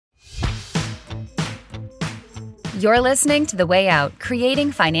You're listening to The Way Out,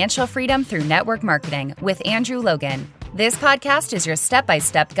 Creating Financial Freedom Through Network Marketing with Andrew Logan. This podcast is your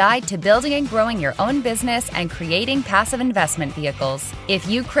step-by-step guide to building and growing your own business and creating passive investment vehicles. If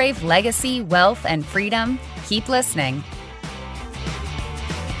you crave legacy, wealth, and freedom, keep listening.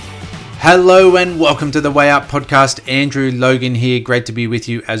 Hello and welcome to The Way Out podcast. Andrew Logan here. Great to be with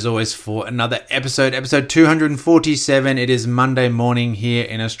you as always for another episode 247. It is Monday morning here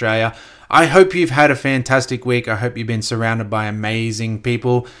in Australia. I hope you've had a fantastic week. I hope you've been surrounded by amazing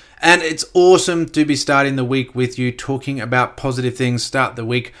people. And it's awesome to be starting the week with you, talking about positive things. Start the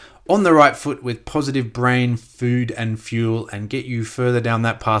week on the right foot with positive brain, food, and fuel, and get you further down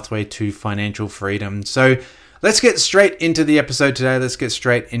that pathway to financial freedom. So let's get straight into the episode today. Let's get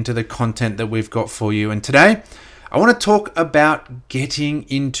straight into the content that we've got for you. And today, I want to talk about getting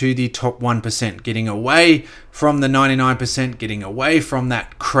into the top 1%, getting away from the 99%, getting away from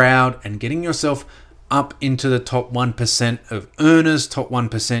that crowd, and getting yourself up into the top 1% of earners, top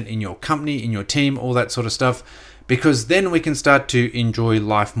 1% in your company, in your team, all that sort of stuff. Because then we can start to enjoy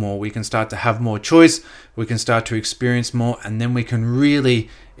life more. We can start to have more choice. We can start to experience more. And then we can really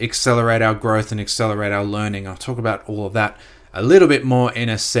accelerate our growth and accelerate our learning. I'll talk about all of that a little bit more in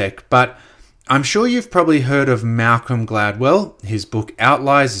a sec. But I'm sure you've probably heard of Malcolm Gladwell. His book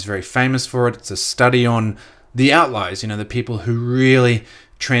Outliers is very famous for it. It's a study on the outliers, the people who really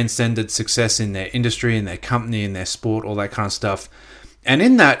transcended success in their industry, in their company, in their sport, all that kind of stuff. And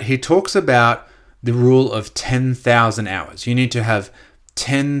in that, he talks about the rule of 10,000 hours. You need to have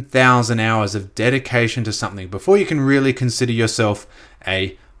 10,000 hours of dedication to something before you can really consider yourself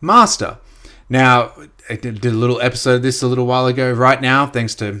a master. Now, I did a little episode of this a little while ago. Right now,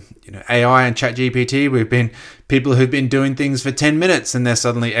 thanks to AI and ChatGPT, we've been people who've been doing things for 10 minutes and they're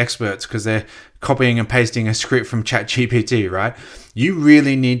suddenly experts because they're copying and pasting a script from ChatGPT, right? You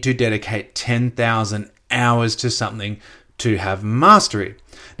really need to dedicate 10,000 hours to something to have mastery.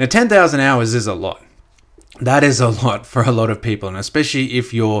 Now, 10,000 hours is a lot. That is a lot for a lot of people, and especially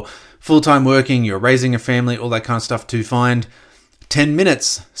if you're full-time working, you're raising a family, all that kind of stuff, to find 10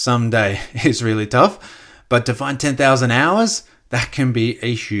 minutes someday is really tough. But to find 10,000 hours, that can be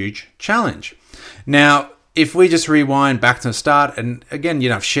a huge challenge. Now, if we just rewind back to the start, and again,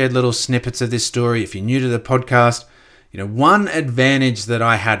 I've shared little snippets of this story. If you're new to the podcast, one advantage that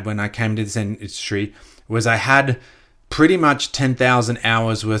I had when I came to this industry was I had pretty much 10,000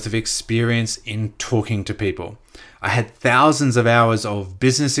 hours worth of experience in talking to people. I had thousands of hours of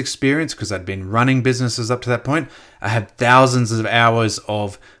business experience because I'd been running businesses up to that point. I had thousands of hours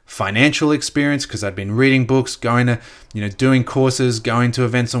of financial experience because I'd been reading books, going to, doing courses, going to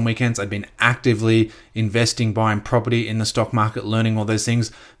events on weekends. I'd been actively investing, buying property in the stock market, learning all those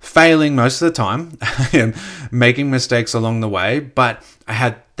things, failing most of the time, making mistakes along the way. But I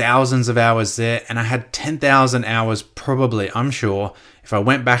had thousands of hours there, and I had 10,000 hours probably, I'm sure, if I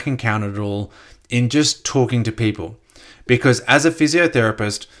went back and counted it all, in just talking to people. Because as a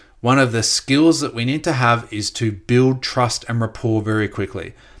physiotherapist, one of the skills that we need to have is to build trust and rapport very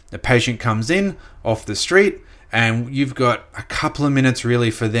quickly. The patient comes in off the street and you've got a couple of minutes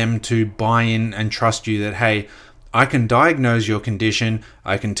really for them to buy in and trust you that, hey, I can diagnose your condition,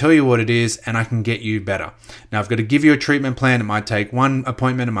 I can tell you what it is, and I can get you better. Now, I've got to give you a treatment plan. It might take one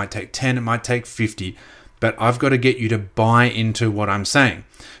appointment, it might take 10, it might take 50. But I've got to get you to buy into what I'm saying.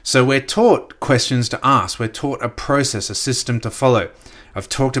 So we're taught questions to ask. We're taught a process, a system to follow. I've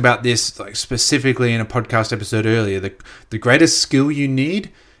talked about this specifically in a podcast episode earlier. The greatest skill you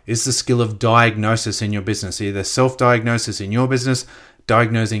need is the skill of diagnosis in your business, either self-diagnosis in your business,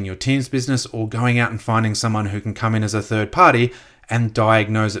 diagnosing your team's business, or going out and finding someone who can come in as a third party and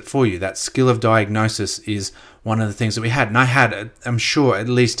diagnose it for you. That skill of diagnosis is one of the things that we had. And I had, I'm sure, at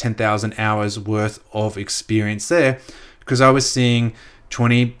least 10,000 hours worth of experience there because I was seeing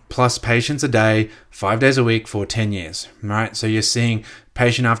 20 plus patients a day, 5 days a week for 10 years, right? So you're seeing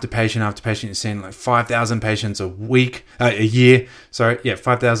patient after patient after patient. You're seeing like 5,000 patients a year.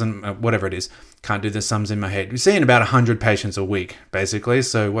 5,000, whatever it is. Can't do the sums in my head. You're seeing about 100 patients a week, basically.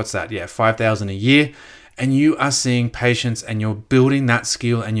 So what's that? 5,000 a year. And you are seeing patients and you're building that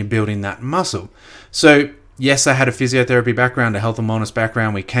skill and you're building that muscle. So yes, I had a physiotherapy background, a health and wellness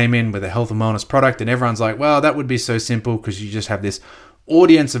background. We came in with a health and wellness product and everyone's like, well, that would be so simple because you just have this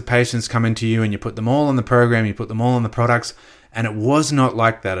audience of patients coming to you and you put them all on the program, you put them all on the products. And it was not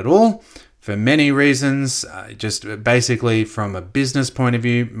like that at all for many reasons. Just basically from a business point of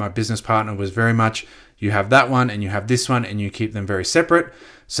view, my business partner was very much, you have that one and you have this one and you keep them very separate.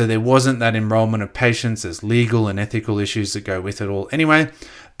 So there wasn't that enrollment of patients. There's legal and ethical issues that go with it all anyway.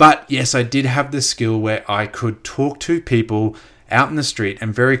 But yes, I did have the skill where I could talk to people out in the street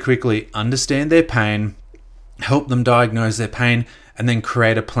and very quickly understand their pain, help them diagnose their pain, and then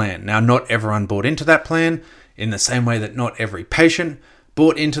create a plan. Now, not everyone bought into that plan in the same way that not every patient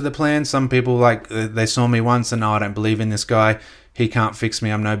bought into the plan. Some people, like, they saw me once and, no, I don't believe in this guy. He can't fix me.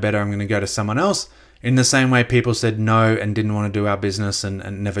 I'm no better. I'm going to go to someone else. In the same way, people said no and didn't want to do our business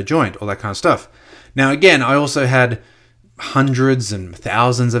and never joined, all that kind of stuff. Now, again, I also had hundreds and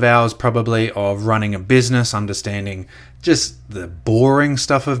thousands of hours probably of running a business, understanding just the boring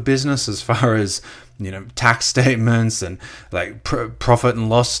stuff of business as far as, tax statements and like profit and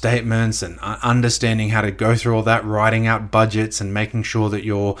loss statements, and understanding how to go through all that, writing out budgets and making sure that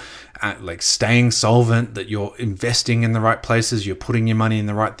you're staying solvent, that you're investing in the right places, you're putting your money in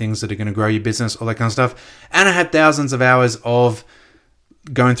the right things that are going to grow your business, all that kind of stuff. And I had thousands of hours of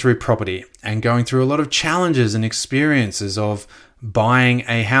going through property and going through a lot of challenges and experiences of buying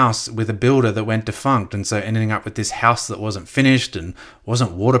a house with a builder that went defunct, and so ending up with this house that wasn't finished and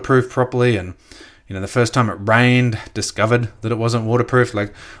wasn't waterproof properly, and the first time it rained, discovered that it wasn't waterproof,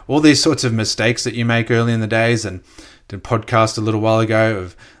 like all these sorts of mistakes that you make early in the days. And did a podcast a little while ago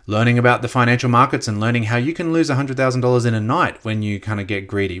of learning about the financial markets and learning how you can lose $100,000 in a night when you kind of get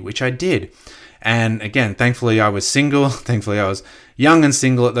greedy, which I did. And again, thankfully I was single. Thankfully I was young and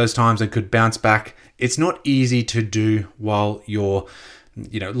single at those times and could bounce back. It's not easy to do while you're,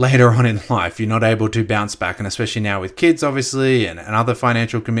 later on in life. You're not able to bounce back. And especially now with kids, obviously, and other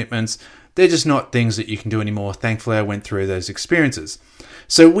financial commitments, they're just not things that you can do anymore. Thankfully, I went through those experiences.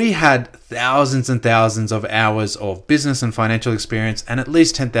 So we had thousands and thousands of hours of business and financial experience, and at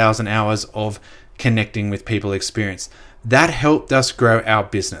least 10,000 hours of connecting with people experience. That helped us grow our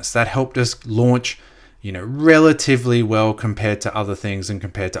business. That helped us launch, relatively well compared to other things and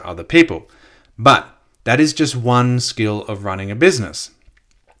compared to other people. But that is just one skill of running a business.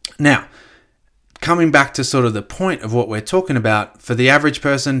 Now, coming back to sort of the point of what we're talking about, for the average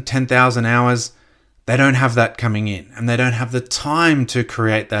person, 10,000 hours, they don't have that coming in, and they don't have the time to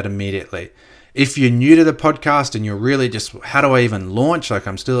create that immediately. If you're new to the podcast and you're really just, how do I even launch? Like,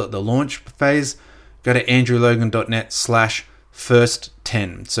 I'm still at the launch phase. Go to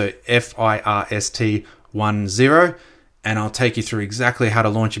andrewlogan.net/first10. So FIRST10, and I'll take you through exactly how to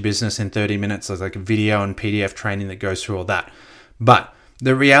launch your business in 30 minutes. There's like a video and PDF training that goes through all that. But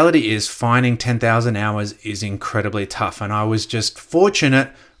the reality is finding 10,000 hours is incredibly tough. And I was just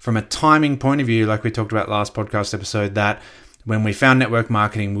fortunate from a timing point of view, like we talked about last podcast episode, that when we found network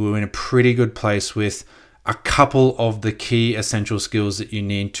marketing, we were in a pretty good place with a couple of the key essential skills that you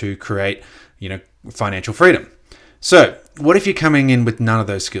need to create, financial freedom. So what if you're coming in with none of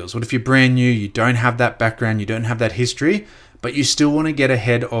those skills? What if you're brand new, you don't have that background, you don't have that history, but you still want to get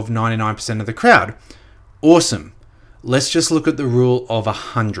ahead of 99% of the crowd? Awesome. Let's just look at the rule of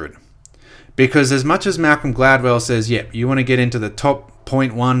 100. Because as much as Malcolm Gladwell says, yep, you want to get into the top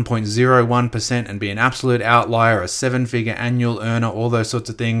 0.01% and be an absolute outlier, a 7-figure annual earner, all those sorts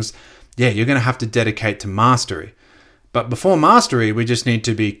of things, yeah, you're going to have to dedicate to mastery. But before mastery, we just need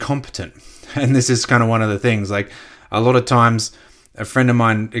to be competent. And this is kind of one of the things, like a lot of times, a friend of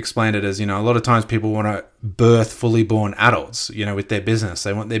mine explained it as, a lot of times people want to birth fully born adults, with their business.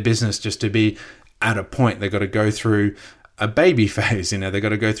 They want their business just to be at a point. They've got to go through a baby phase, they've got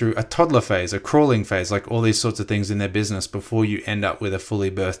to go through a toddler phase, a crawling phase, like all these sorts of things in their business before you end up with a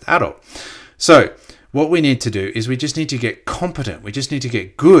fully birthed adult. So what we need to do is we just need to get competent. We just need to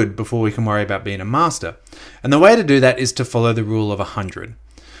get good before we can worry about being a master. And the way to do that is to follow the rule of 100.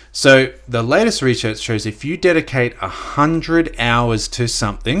 So the latest research shows if you dedicate 100 hours to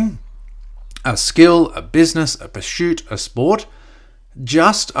something, a skill, a business, a pursuit, a sport,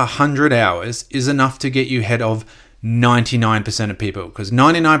 just 100 hours is enough to get you ahead of 99% of people, because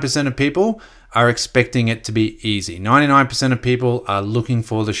 99% of people are expecting it to be easy. 99% of people are looking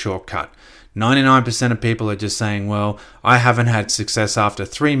for the shortcut. 99% of people are just saying, well, I haven't had success after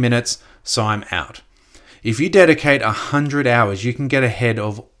 3 minutes, so I'm out. If you dedicate 100 hours, you can get ahead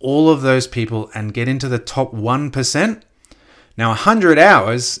of all of those people and get into the top 1%. Now, 100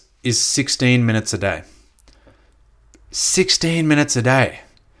 hours is 16 minutes a day. 16 minutes a day.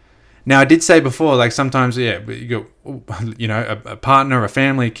 Now, I did say before, like sometimes, you got, a partner, a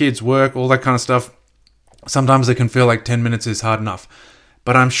family, kids, work, all that kind of stuff. Sometimes it can feel like 10 minutes is hard enough.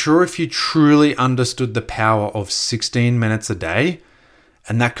 But I'm sure if you truly understood the power of 16 minutes a day,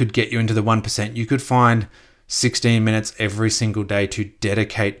 and that could get you into the 1%, you could find 16 minutes every single day to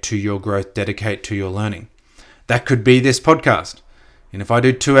dedicate to your growth, dedicate to your learning. That could be this podcast. And if I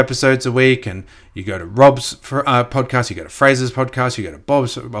do 2 episodes a week, and you go to Rob's podcast, you go to Fraser's podcast, you go to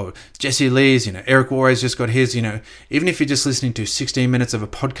Bob's, Jesse Lee's, Eric Warren's just got his, even if you're just listening to 16 minutes of a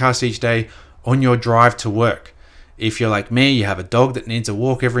podcast each day on your drive to work, If you're like me, you have a dog that needs a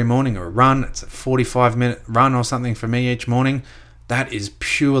walk every morning or a run, it's a 45-minute run or something for me each morning. That is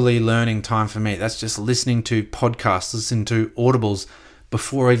purely learning time for me. That's just listening to podcasts, listening to audibles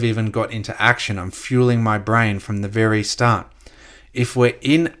before I've even got into action. I'm fueling my brain from the very start. If we're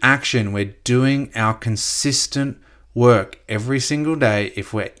in action, we're doing our consistent work every single day.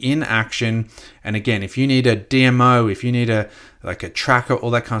 If we're in action, and again, if you need a DMO, if you need a tracker, all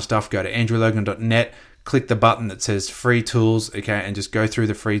that kind of stuff, go to andrewlogan.net, click the button that says free tools, okay, and just go through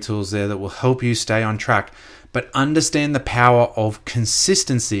the free tools there that will help you stay on track. But understand the power of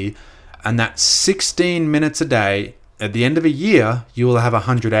consistency, and that 16 minutes a day, at the end of a year, you will have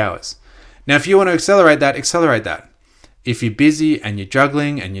 100 hours. Now, if you want to accelerate that. If you're busy and you're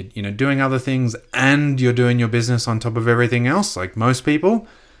juggling and you're doing other things and you're doing your business on top of everything else, like most people,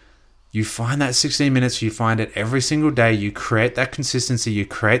 you find that 16 minutes, you find it every single day, you create that consistency, you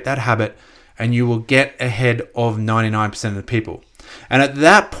create that habit, and you will get ahead of 99% of the people. And at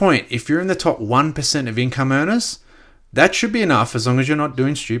that point, if you're in the top 1% of income earners, that should be enough, as long as you're not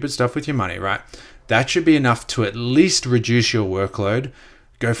doing stupid stuff with your money, right? That should be enough to at least reduce your workload,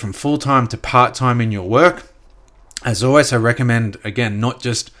 go from full-time to part-time in your work. As always, I recommend, again, not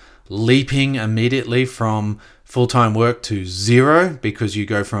just leaping immediately from full-time work to zero, because you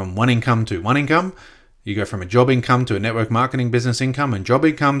go from one income to one income. You go from a job income to a network marketing business income, and job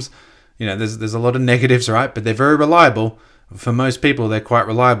incomes, there's a lot of negatives, right? But they're very reliable. For most people, they're quite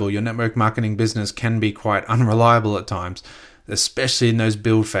reliable. Your network marketing business can be quite unreliable at times, especially in those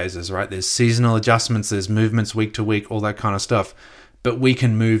build phases, right? There's seasonal adjustments, there's movements week to week, all that kind of stuff. But we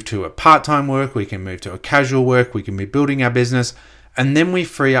can move to a part-time work, we can move to a casual work, we can be building our business, and then we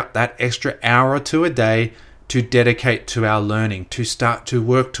free up that extra hour or two a day to dedicate to our learning, to start to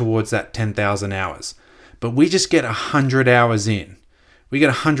work towards that 10,000 hours. But we just get 100 hours in. We get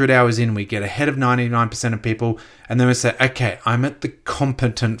 100 hours in, we get ahead of 99% of people, and then we say, okay, I'm at the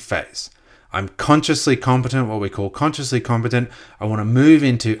competent phase. I'm consciously competent, what we call consciously competent. I want to move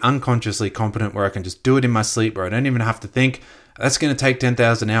into unconsciously competent, where I can just do it in my sleep, where I don't even have to think. That's going to take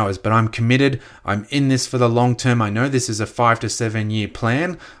 10,000 hours, but I'm committed. I'm in this for the long term. I know this is a 5 to 7 year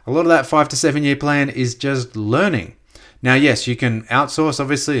plan. A lot of that 5 to 7 year plan is just learning. Now, yes, you can outsource,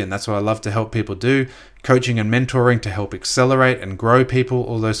 obviously, and that's what I love to help people do. Coaching and mentoring to help accelerate and grow people,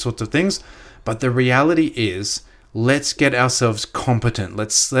 all those sorts of things. But the reality is, let's get ourselves competent.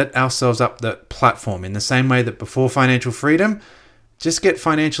 Let's set ourselves up the platform in the same way that before financial freedom, just get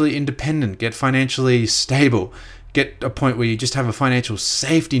financially independent, get financially stable, get a point where you just have a financial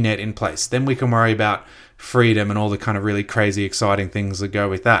safety net in place. Then we can worry about freedom and all the kind of really crazy, exciting things that go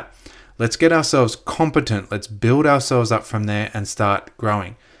with that. Let's get ourselves competent. Let's build ourselves up from there and start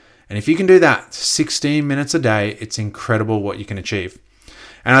growing. And if you can do that 16 minutes a day, it's incredible what you can achieve.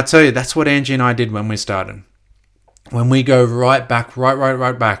 And I tell you, that's what Angie and I did when we started. When we go right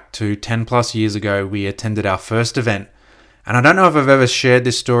back to 10 plus years ago, we attended our first event. And I don't know if I've ever shared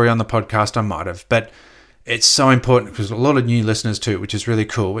this story on the podcast, I might have, but it's so important because a lot of new listeners too, which is really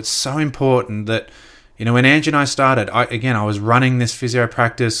cool. It's so important that, when Angie and I started, I was running this physio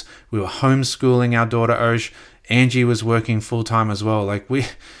practice. We were homeschooling our daughter, Osh. Angie was working full-time as well. Like we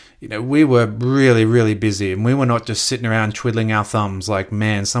were really, really busy, and we were not just sitting around twiddling our thumbs like,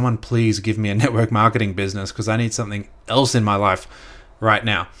 man, someone please give me a network marketing business because I need something else in my life right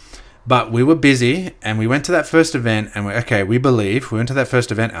now. But we were busy, and we went to that first event, and we went to that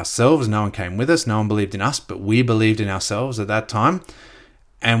first event ourselves. No one came with us. No one believed in us, but we believed in ourselves at that time.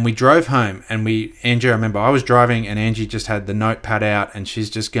 And we drove home, and Angie, I remember I was driving, and Angie just had the notepad out, and she's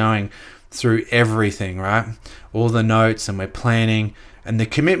just going through everything, right? All the notes, and we're planning. And the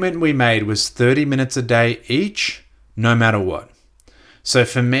commitment we made was 30 minutes a day each, no matter what. So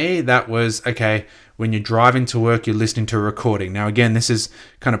for me, that was, okay, when you're driving to work, you're listening to a recording. Now, again, this is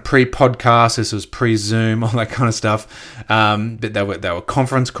kind of pre-podcast. This was pre-Zoom, all that kind of stuff. But there were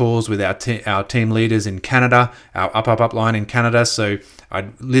conference calls with our team leaders in Canada, our upline in Canada. So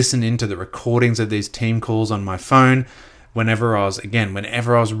I'd listen into the recordings of these team calls on my phone. Whenever I was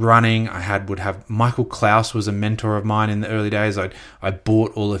running, would have Michael Klaus was a mentor of mine in the early days. I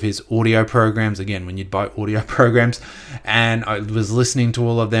bought all of his audio programs, again, when you'd buy audio programs, and I was listening to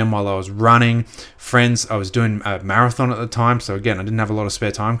all of them while I was running. Friends, I was doing a marathon at the time, so again, I didn't have a lot of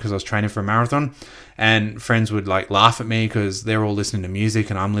spare time because I was training for a marathon, and friends would laugh at me because they're all listening to music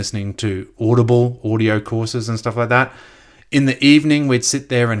and I'm listening to Audible audio courses and stuff like that. In the evening, we'd sit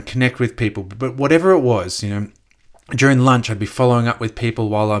there and connect with people, but whatever it was, during lunch, I'd be following up with people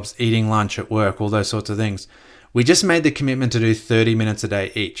while I was eating lunch at work, all those sorts of things. We just made the commitment to do 30 minutes a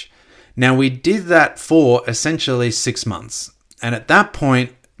day each. Now, we did that for essentially 6 months. And at that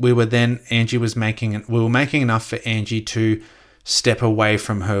point, we were making enough for Angie to step away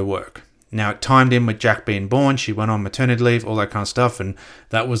from her work. Now, it timed in with Jack being born. She went on maternity leave, all that kind of stuff, and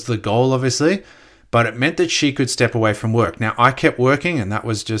that was the goal, obviously. But it meant that she could step away from work. Now, I kept working, and that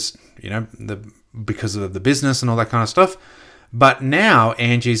was just, because of the business and all that kind of stuff. But now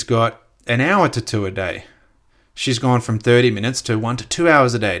Angie's got an hour to 2 a day. She's gone from 30 minutes to 1 to 2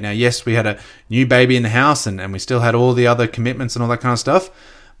 hours a day. Now, yes, we had a new baby in the house, and we still had all the other commitments and all that kind of stuff.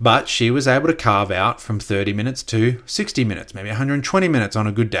 But she was able to carve out from 30 minutes to 60 minutes, maybe 120 minutes on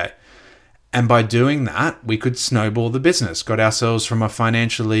a good day. And by doing that, we could snowball the business, got ourselves from a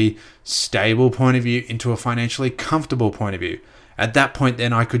financially stable point of view into a financially comfortable point of view. At that point,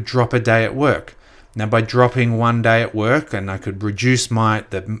 then I could drop a day at work. Now, by dropping 1 day at work, and I could reduce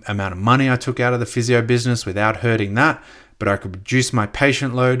the amount of money I took out of the physio business without hurting that, but I could reduce my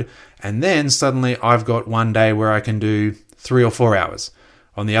patient load. And then suddenly I've got 1 day where I can do 3 or 4 hours.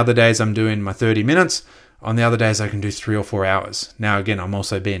 On the other days, I'm doing my 30 minutes. On the other days, I can do 3 or 4 hours. Now, again, I'm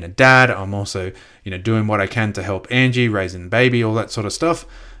also being a dad. I'm also, doing what I can to help Angie, raising the baby, all that sort of stuff.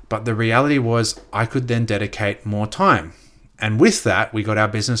 But the reality was I could then dedicate more time. And with that, we got our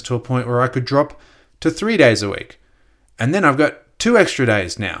business to a point where I could drop to 3 days a week. And then I've got 2 extra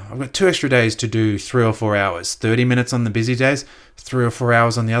days now. I've got 2 extra days to do 3 or 4 hours. 30 minutes on the busy days, 3 or 4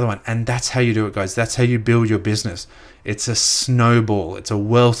 hours on the other one. And that's how you do it, guys. That's how you build your business. It's a snowball. It's a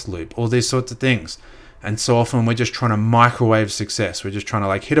wealth loop. All these sorts of things. And so often we're just trying to microwave success. We're just trying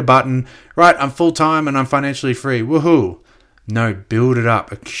to hit a button. Right, I'm full-time and I'm financially free. Woohoo. No, build it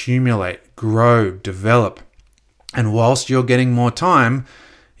up, accumulate, grow, develop. And whilst you're getting more time,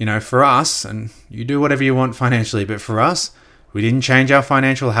 for us, and you do whatever you want financially, but for us, we didn't change our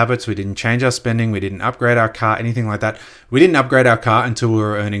financial habits. We didn't change our spending. We didn't upgrade our car, anything like that. We didn't upgrade our car until we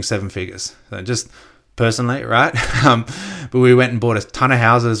were earning 7 figures. So just personally, right? But we went and bought a ton of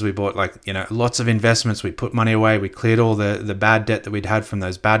houses. We bought lots of investments. We put money away. We cleared all the bad debt that we'd had from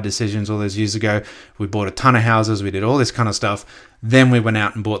those bad decisions all those years ago. We bought a ton of houses. We did all this kind of stuff. Then we went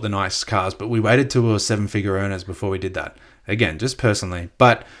out and bought the nice cars. But we waited till we were 7-figure earners before we did that. Again, just personally.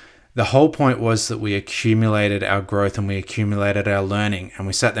 But the whole point was that we accumulated our growth and we accumulated our learning. And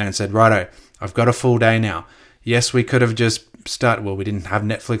we sat there and said, righto, I've got a full day now. Yes, we could have just started. Well, we didn't have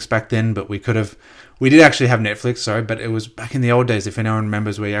Netflix back then, but we did actually have Netflix, but it was back in the old days. If anyone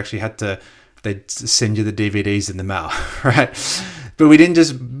remembers, where you actually they'd send you the DVDs in the mail, right? But we didn't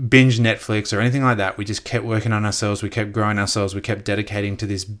just binge Netflix or anything like that. We just kept working on ourselves. We kept growing ourselves. We kept dedicating to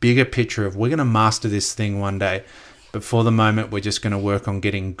this bigger picture of we're going to master this thing one day. But for the moment, we're just going to work on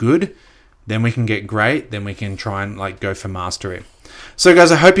getting good. Then we can get great. Then we can try and go for mastery. So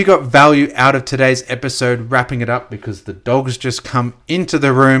guys, I hope you got value out of today's episode. Wrapping it up because the dogs just come into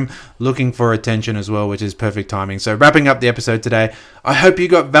the room looking for attention as well, which is perfect timing. So wrapping up the episode today, I hope you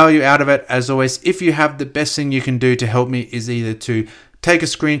got value out of it. As always, if you have, the best thing you can do to help me is either to take a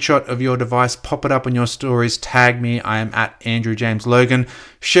screenshot of your device, pop it up on your stories, tag me. I am at Andrew James Logan.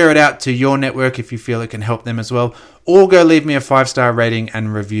 Share it out to your network if you feel it can help them as well. Or go leave me a 5-star rating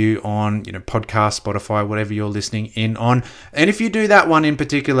and review on podcast, Spotify, whatever you're listening in on. And if you do that one in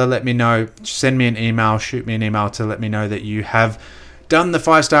particular, let me know. Send me an email, shoot me an email to let me know that you have done the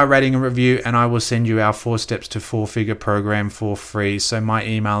 5-star rating and review, and I will send you our 4 Steps to 4-Figure program for free. So my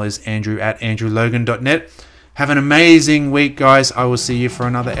email is andrew@andrewlogan.net. Have an amazing week, guys. I will see you for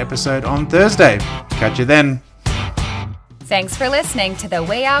another episode on Thursday. Catch you then. Thanks for listening to The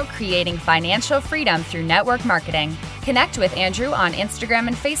Way Out, Creating Financial Freedom Through Network Marketing. Connect with Andrew on Instagram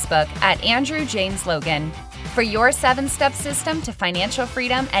and Facebook at Andrew James Logan. For your 7-step system to financial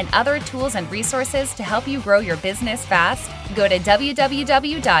freedom and other tools and resources to help you grow your business fast, go to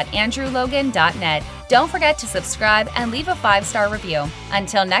www.andrewlogan.net. Don't forget to subscribe and leave a 5-star review.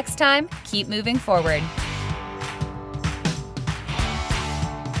 Until next time, keep moving forward.